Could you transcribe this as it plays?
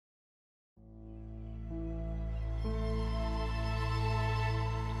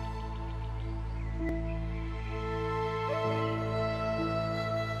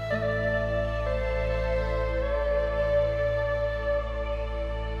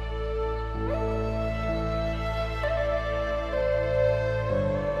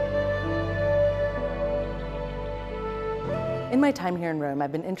In my time here in Rome,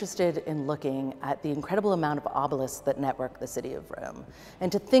 I've been interested in looking at the incredible amount of obelisks that network the city of Rome,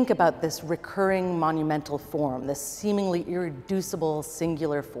 and to think about this recurring monumental form, this seemingly irreducible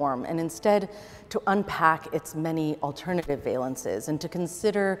singular form, and instead to unpack its many alternative valences and to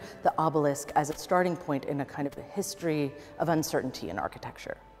consider the obelisk as a starting point in a kind of a history of uncertainty in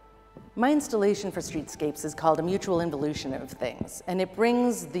architecture. My installation for Streetscapes is called A Mutual Involution of Things, and it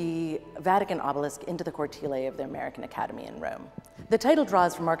brings the Vatican obelisk into the cortile of the American Academy in Rome. The title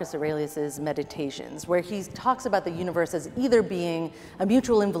draws from Marcus Aurelius's Meditations, where he talks about the universe as either being a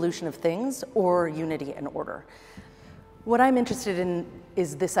mutual involution of things or unity and order. What I'm interested in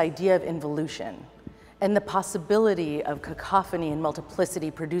is this idea of involution and the possibility of cacophony and multiplicity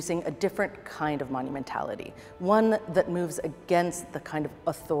producing a different kind of monumentality, one that moves against the kind of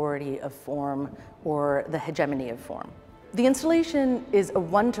authority of form or the hegemony of form. The installation is a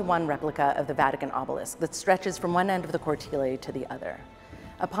one-to-one replica of the Vatican obelisk that stretches from one end of the cortile to the other.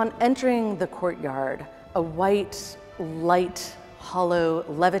 Upon entering the courtyard, a white, light, hollow,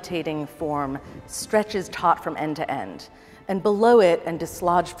 levitating form stretches taut from end to end, and below it and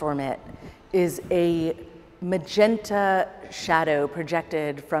dislodged from it is a magenta shadow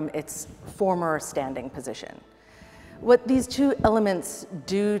projected from its former standing position. What these two elements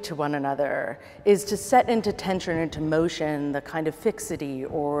do to one another is to set into tension, into motion, the kind of fixity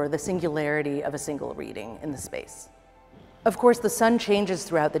or the singularity of a single reading in the space. Of course, the sun changes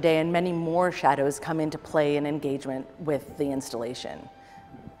throughout the day and many more shadows come into play in engagement with the installation.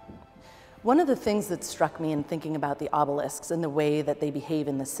 One of the things that struck me in thinking about the obelisks and the way that they behave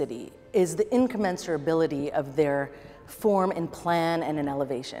in the city is the incommensurability of their form in plan and in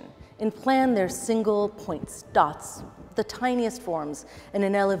elevation. In plan, they're single points, dots, the tiniest forms, and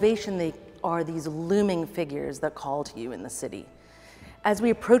in elevation, they are these looming figures that call to you in the city. As we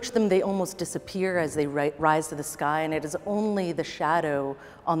approach them, they almost disappear as they rise to the sky, and it is only the shadow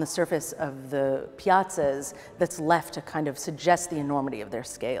on the surface of the piazzas that's left to kind of suggest the enormity of their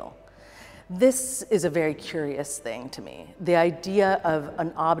scale. This is a very curious thing to me, the idea of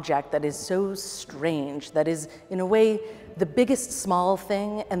an object that is so strange, that is, in a way, the biggest small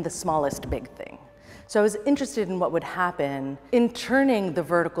thing and the smallest big thing. So I was interested in what would happen in turning the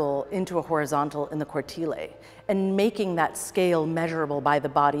vertical into a horizontal in the cortile and making that scale measurable by the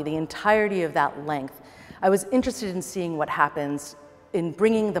body, the entirety of that length. I was interested in seeing what happens in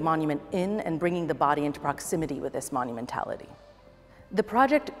bringing the monument in and bringing the body into proximity with this monumentality. The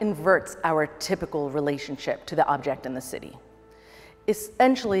project inverts our typical relationship to the object in the city.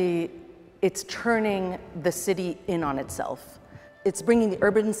 Essentially, it's turning the city in on itself. It's bringing the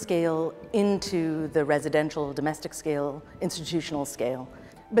urban scale into the residential, domestic scale, institutional scale.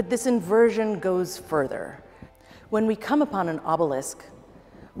 But this inversion goes further. When we come upon an obelisk,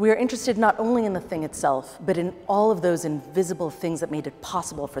 we are interested not only in the thing itself, but in all of those invisible things that made it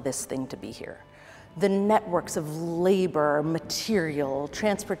possible for this thing to be here. The networks of labor, material,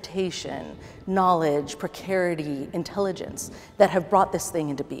 transportation, knowledge, precarity, intelligence that have brought this thing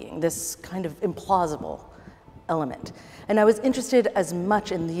into being, this kind of implausible element. And I was interested as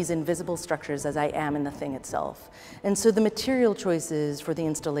much in these invisible structures as I am in the thing itself. And so the material choices for the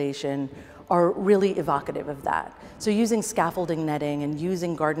installation are really evocative of that. So using scaffolding netting and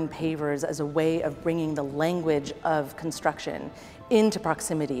using garden pavers as a way of bringing the language of construction into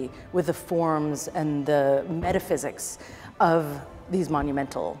proximity with the forms and the metaphysics of these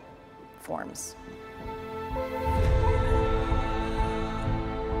monumental forms.